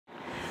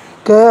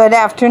Good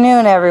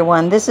afternoon,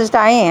 everyone. This is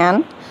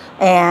Diane,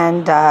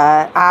 and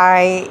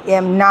I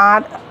am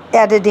not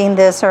editing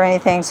this or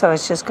anything, so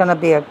it's just going to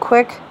be a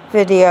quick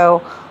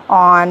video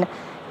on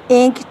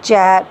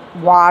inkjet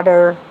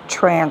water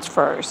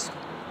transfers.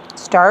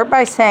 Start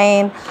by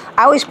saying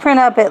I always print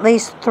up at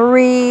least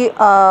 3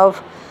 of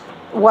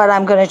what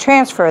I'm going to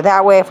transfer.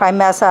 That way, if I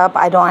mess up,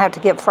 I don't have to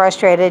get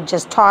frustrated.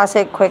 Just toss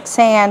it, quick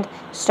sand,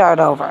 start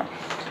over.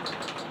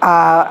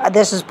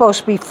 This is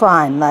supposed to be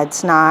fun.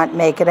 Let's not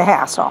make it a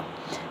hassle.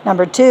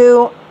 Number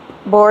 2,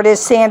 board is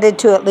sanded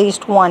to at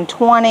least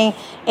 120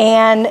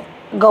 and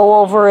go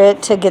over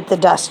it to get the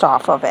dust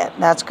off of it.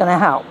 That's going to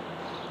help.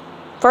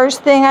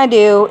 First thing I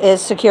do is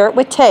secure it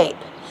with tape.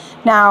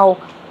 Now,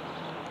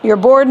 your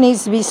board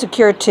needs to be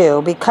secure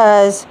too,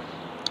 because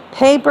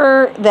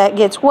paper that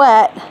gets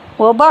wet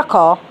will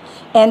buckle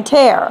and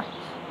tear.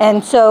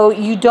 And so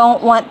you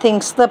don't want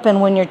things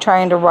slipping when you're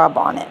trying to rub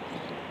on it.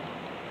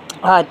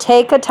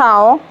 Take a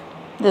towel.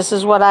 This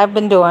is what I've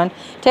been doing.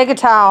 Take a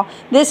towel.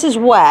 This is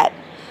wet.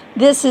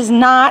 This is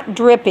not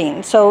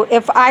dripping. So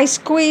if I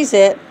squeeze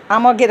it,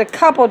 I'm going to get a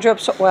couple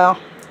drips. Well,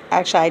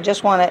 actually, I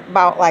just want it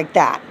about like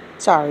that.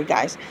 Sorry,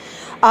 guys.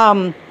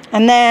 And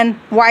then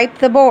wipe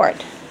the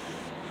board.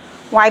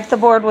 Wipe the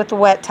board with the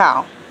wet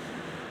towel.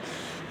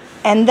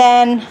 And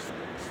then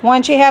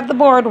once you have the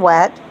board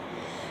wet,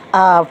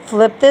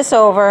 flip this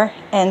over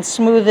and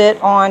smooth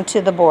it onto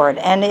the board.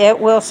 And it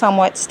will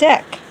somewhat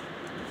stick.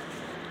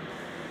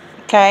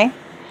 Okay?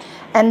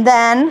 And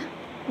then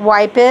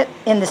wipe it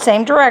in the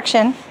same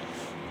direction.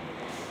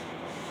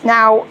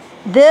 Now,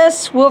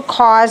 this will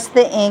cause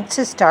the ink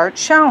to start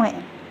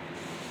showing.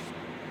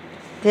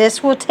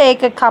 This will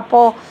take a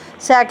couple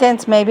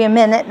seconds, maybe a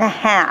minute and a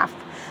half.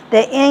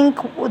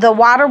 The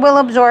water will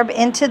absorb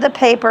into the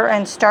paper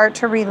and start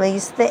to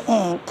release the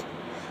ink.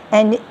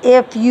 And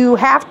if you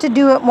have to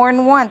do it more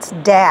than once,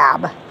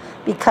 dab,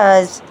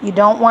 because you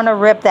don't want to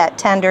rip that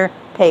tender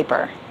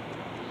paper.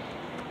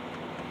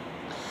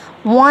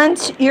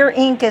 Once your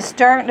ink is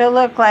starting to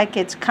look like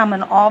it's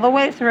coming all the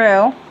way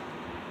through,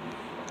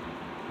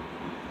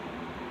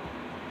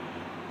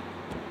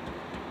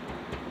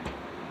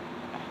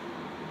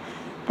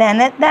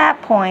 then at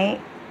that point,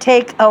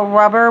 take a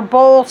rubber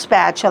bowl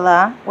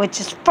spatula,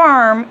 which is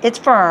firm. It's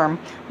firm,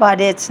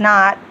 but it's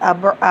not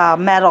a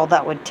metal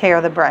that would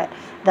tear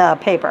the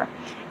paper.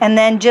 And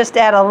then just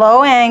at a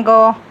low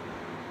angle,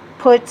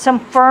 put some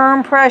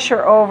firm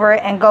pressure over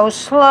it and go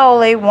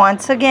slowly.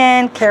 Once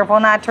again, careful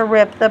not to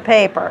rip the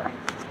paper.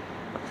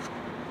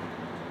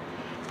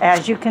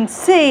 As you can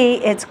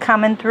see, it's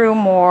coming through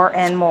more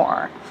and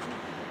more.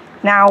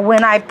 Now,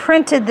 when I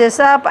printed this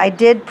up, I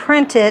did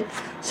print it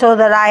so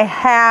that I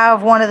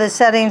have one of the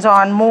settings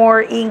on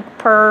more ink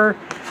per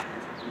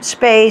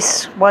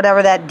space,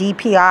 whatever that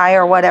DPI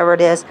or whatever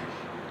it is,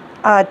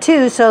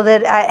 too, so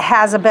that it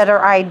has a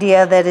better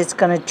idea that it's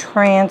going to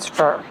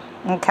transfer.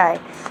 Okay,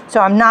 so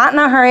I'm not in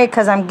a hurry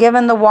because I'm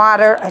giving the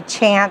water a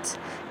chance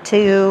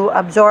to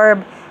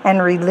absorb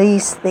and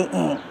release the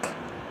ink.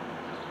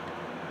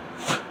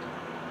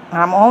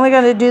 I'm only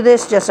going to do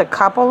this just a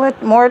couple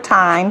of more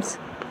times,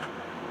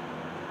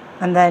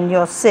 and then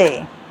you'll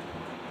see.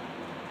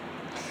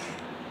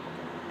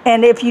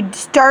 And if you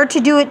start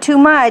to do it too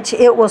much,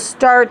 it will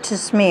start to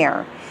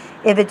smear.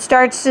 If it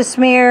starts to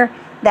smear,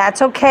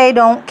 that's okay.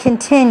 Don't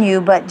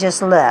continue, but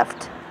just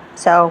lift.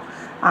 So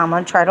I'm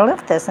going to try to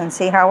lift this and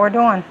see how we're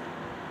doing.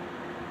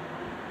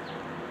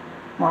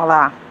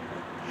 Voila.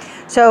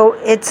 So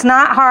it's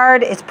not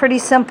hard. It's pretty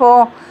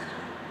simple.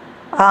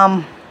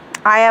 I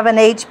have an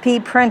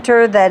HP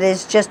printer that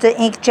is just an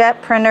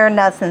inkjet printer,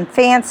 nothing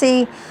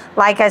fancy.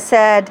 Like I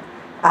said,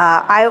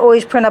 I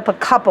always print up a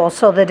couple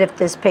so that if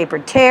this paper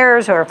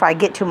tears or if I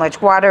get too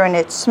much water and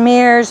it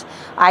smears,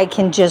 I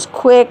can just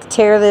quick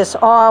tear this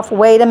off,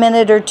 wait a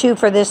minute or two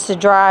for this to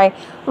dry,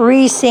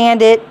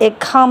 resand it. It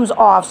comes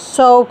off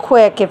so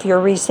quick if you're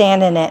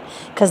resanding it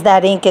because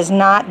that ink is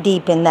not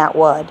deep in that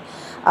wood.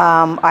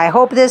 I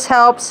hope this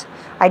helps.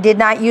 I did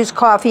not use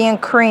coffee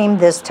and cream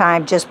this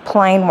time, just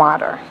plain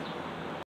water.